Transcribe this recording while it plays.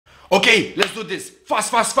Okay, let's do this.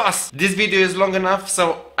 Fast, fast, fast. This video is long enough,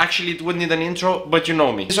 so actually it would need an intro, but you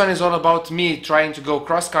know me. This one is all about me trying to go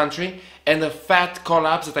cross country and the fat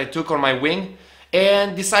collapse that I took on my wing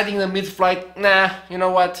and deciding in the mid-flight, nah, you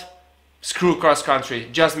know what? Screw cross country,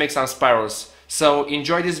 just make some spirals. So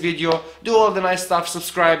enjoy this video, do all the nice stuff,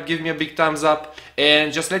 subscribe, give me a big thumbs up,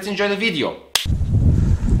 and just let's enjoy the video.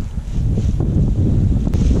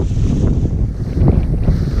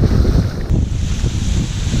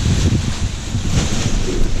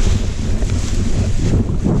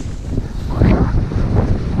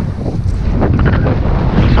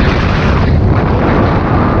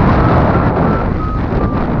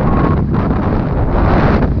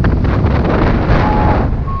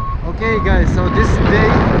 Guys, so this day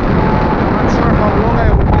I'm not sure how long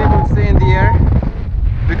I will be able to stay in the air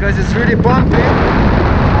because it's really bumpy.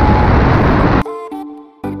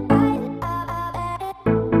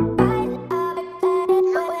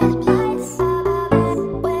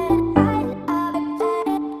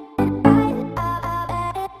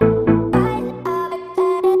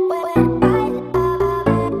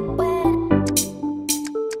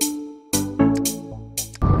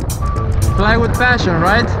 Fly with passion,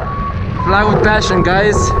 right? Fly with passion,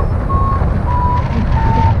 guys.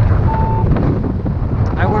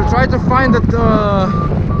 I will try to find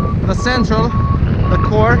the central, the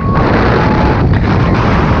core.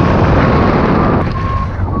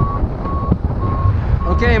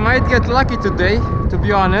 Okay, I might get lucky today, to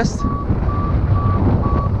be honest.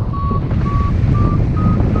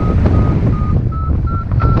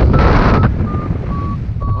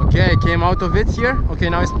 Okay, I came out of it here. Okay,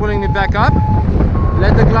 now it's pulling me back up.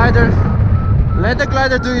 Let the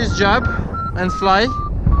glider do his job and fly.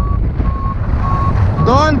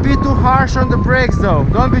 Don't be too harsh on the brakes though.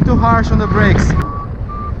 Don't be too harsh on the brakes.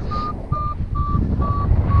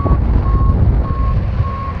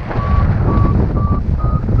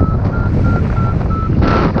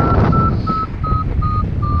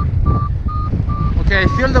 Okay, I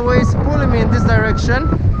feel the way it's pulling me in this direction.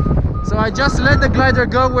 So I just let the glider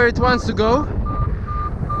go where it wants to go.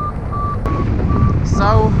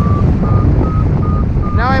 So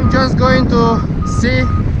now I'm just going to see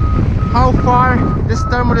how far this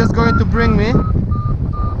thermal is going to bring me.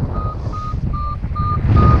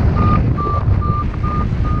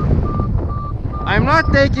 I'm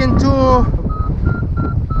not taking too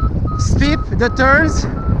steep the turns.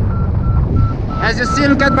 As you see,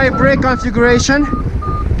 look at my brake configuration.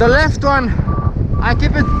 The left one, I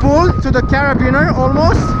keep it pulled to the carabiner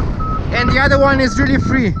almost, and the other one is really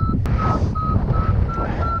free.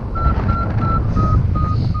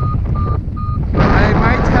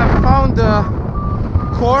 Found the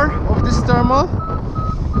core of this thermal.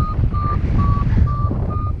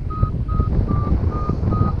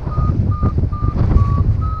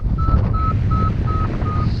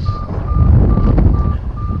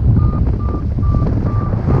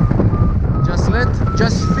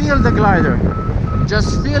 Just feel the glider.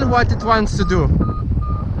 Just feel what it wants to do.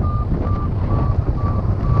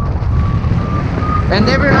 And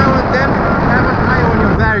every now and then have an eye on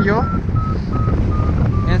your vario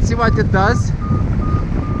and see what it does.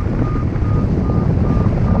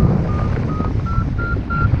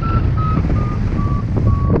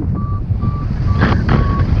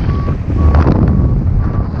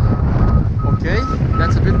 Okay,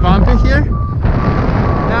 that's a bit bumpy here.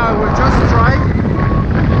 Now I will just try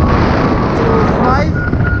to fly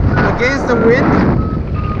against the wind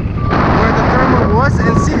where the thermal was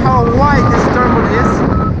and see how wide this thermal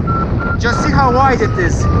is. Just see how wide it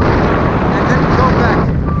is and then go back.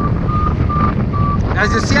 As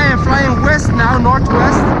you see, I am flying west now,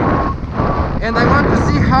 northwest, and I want to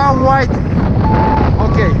see how wide.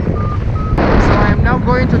 Okay, so I am now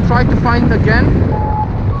going to try to find again.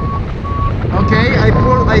 Okay, I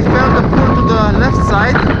felt the pull to the left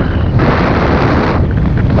side.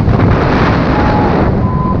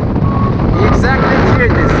 Exactly, here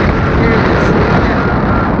it is. Here it is. Yeah.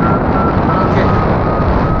 Okay.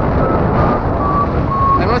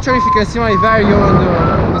 I'm not sure if you can see my vario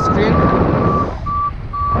on the screen.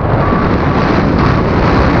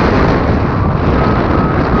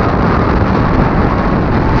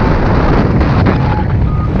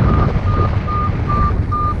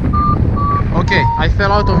 Okay, I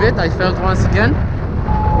fell out of it. I fell once again.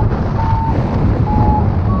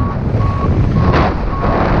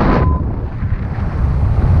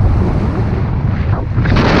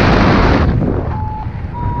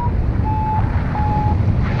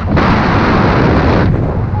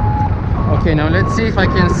 Okay, now let's see if I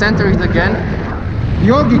can center it again.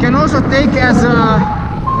 You can also take as a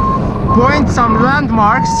point some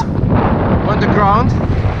landmarks on the ground.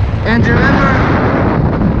 And remember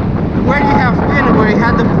where you have been, where you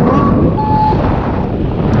had the pool.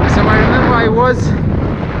 So I remember I was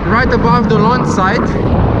right above the launch site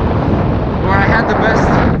where I had the best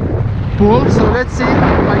pool. So let's see if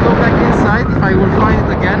I go back inside, if I will find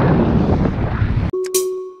it again.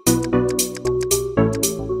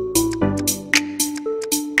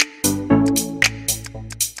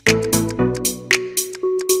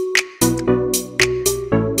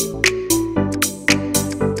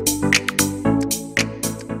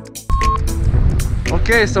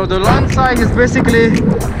 Okay, so the launch site is basically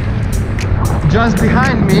just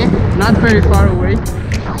behind me, not very far away.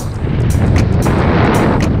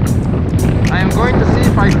 I am going to see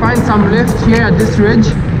if I find some lift here at this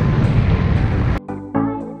ridge.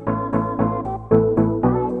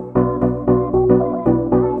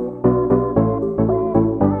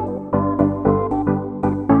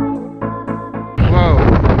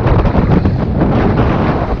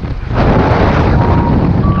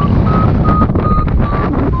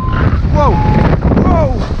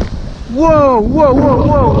 Whoa, whoa, whoa,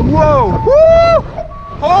 whoa, whoa, woo!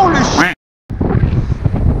 Holy shit!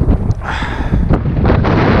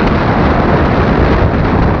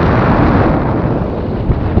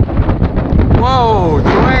 Whoa,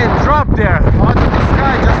 the way it dropped there out of the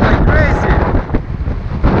sky just like crazy.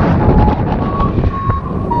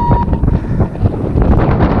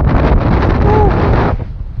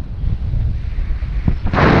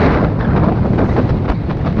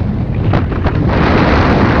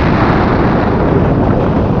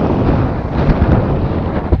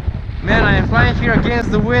 Flying here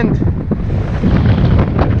against the wind.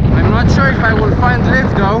 I'm not sure if I will find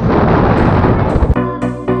lift though.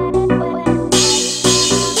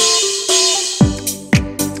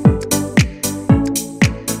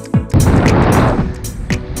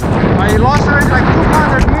 I lost already like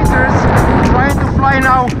 200 meters trying to fly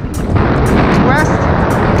now west.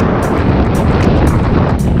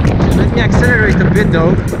 Let me accelerate a bit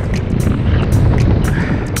though.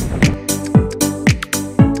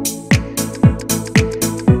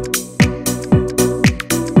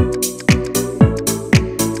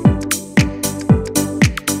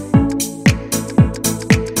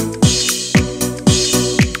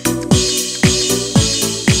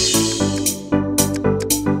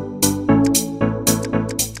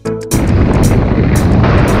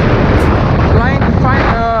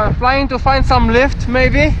 Trying to find some lift,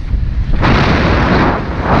 maybe.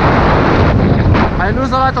 I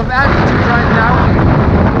lose a lot of altitude right now.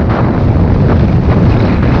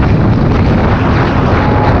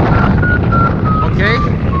 Okay,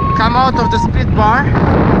 come out of the speed bar.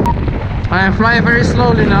 I am flying very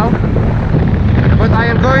slowly now, but I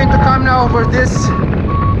am going to come now over this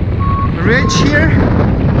ridge here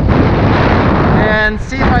and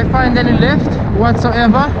see if I find any lift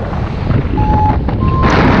whatsoever.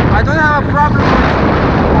 I don't have a problem with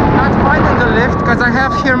not finding the lift because I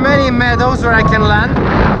have here many meadows where I can land,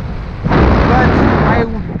 but I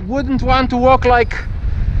wouldn't want to walk like,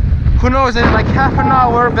 who knows, in like half an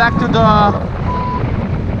hour back to the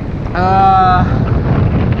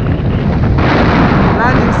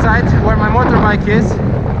landing site where my motorbike is.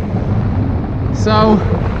 So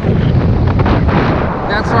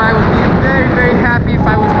that's why I would be very, very happy if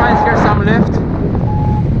I would find here some lift.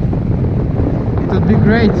 It would be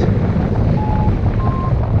great,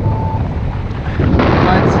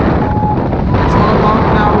 but it's all about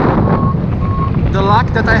now the luck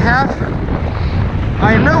that I have.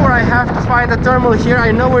 I know where I have to find the thermal here,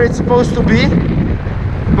 I know where it's supposed to be,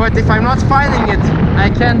 but if I'm not finding it, I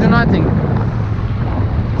can't do nothing.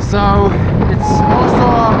 So it's also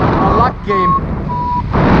a luck game.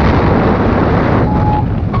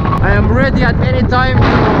 I am ready at any time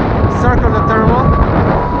to circle the thermal.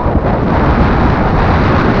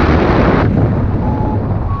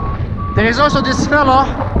 There is also this fellow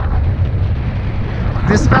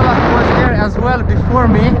who was there as well before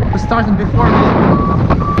me, who started before me.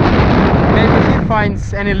 Maybe he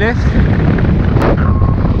finds any lift.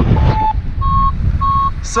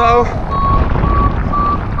 So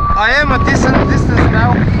I am a decent distance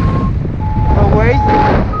now away.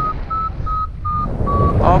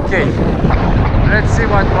 Okay, let's see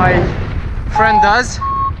what my friend does.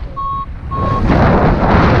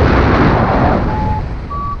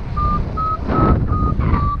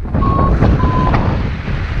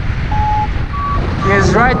 He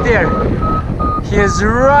is right there. He is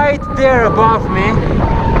right there above me,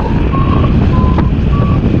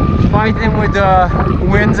 fighting with the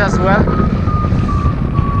winds as well.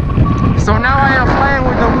 So now I am flying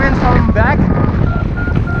with the wind from back.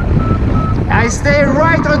 I stay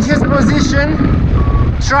right on his position,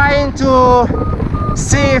 trying to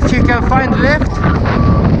see if you can find lift.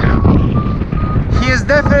 He is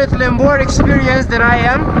definitely more experienced than I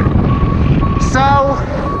am. So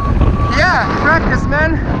yeah, practice,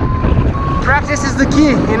 man. Practice is the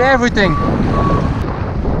key in everything.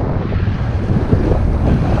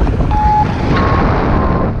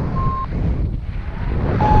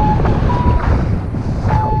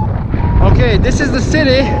 Okay, this is the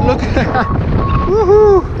city. Look,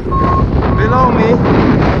 woohoo! Below me.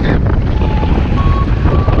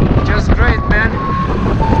 Just great, man.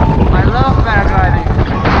 I love paragliding.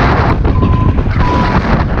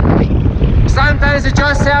 Sometimes you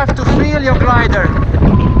just have to feel your glider,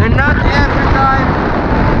 and not every time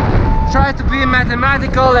try to be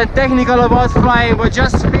mathematical and technical about flying, but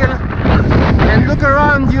just feel and look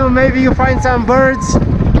around you. Maybe you find some birds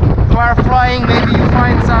who are flying, maybe you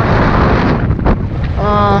find some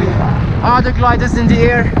other gliders in the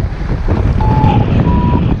air,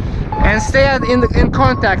 and stay in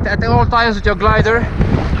contact at all times with your glider.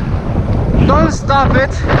 Don't stop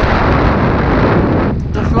it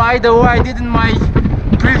to fly the way I did in my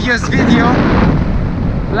previous video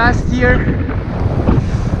last year,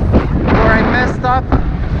 where I messed up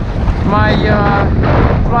my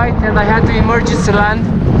flight and I had to emergency land.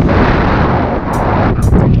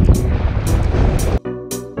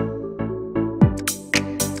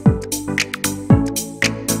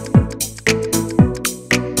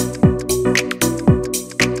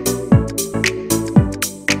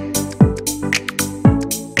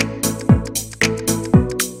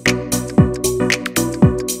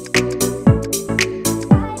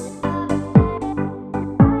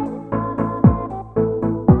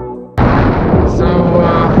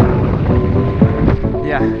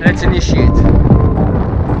 Yeah, let's initiate.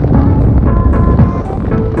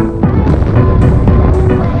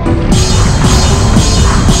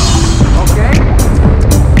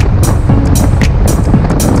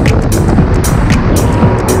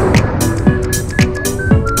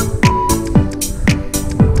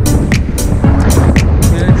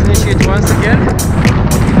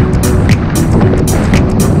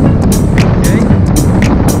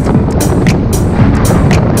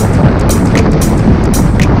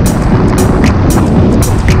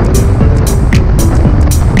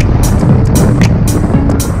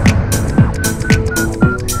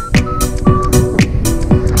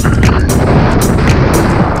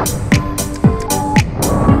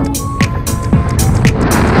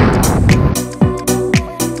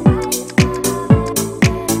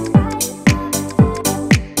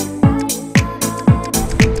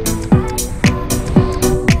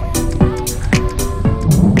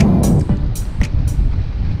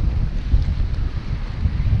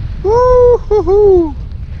 Woohoo!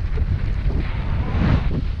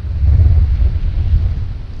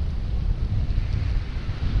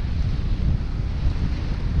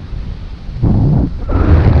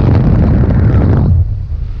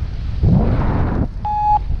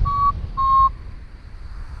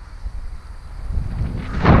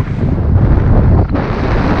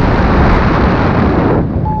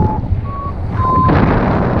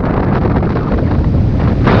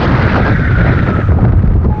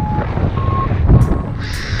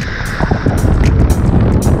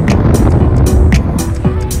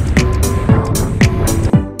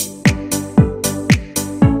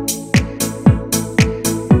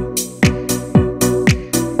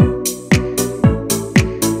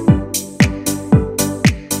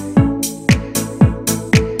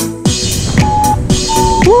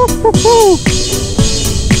 Woo-hoo-hoo!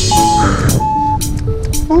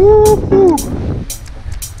 Woo-hoo!